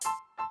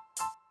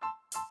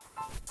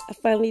I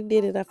finally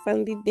did it. I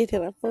finally did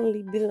it. I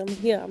finally did it. I'm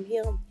here. I'm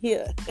here. I'm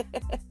here.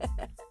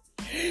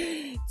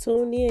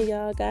 Tune in,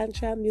 y'all. God and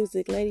Trap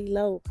Music. Lady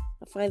Low.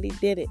 I finally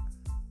did it.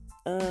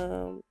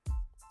 Um,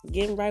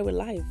 Getting right with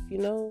life. You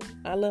know,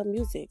 I love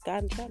music.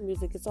 God and Trap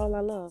Music. It's all I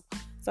love.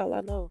 It's all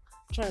I know.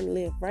 I'm trying to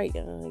live right.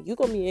 You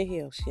gonna be in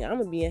hell. Shit, I'm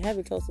gonna be in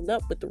heaven closing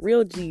up with the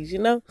real G's. You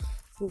know.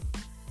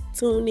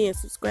 Tune in,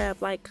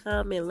 subscribe, like,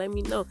 comment. Let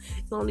me know.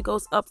 It only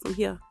goes up from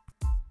here.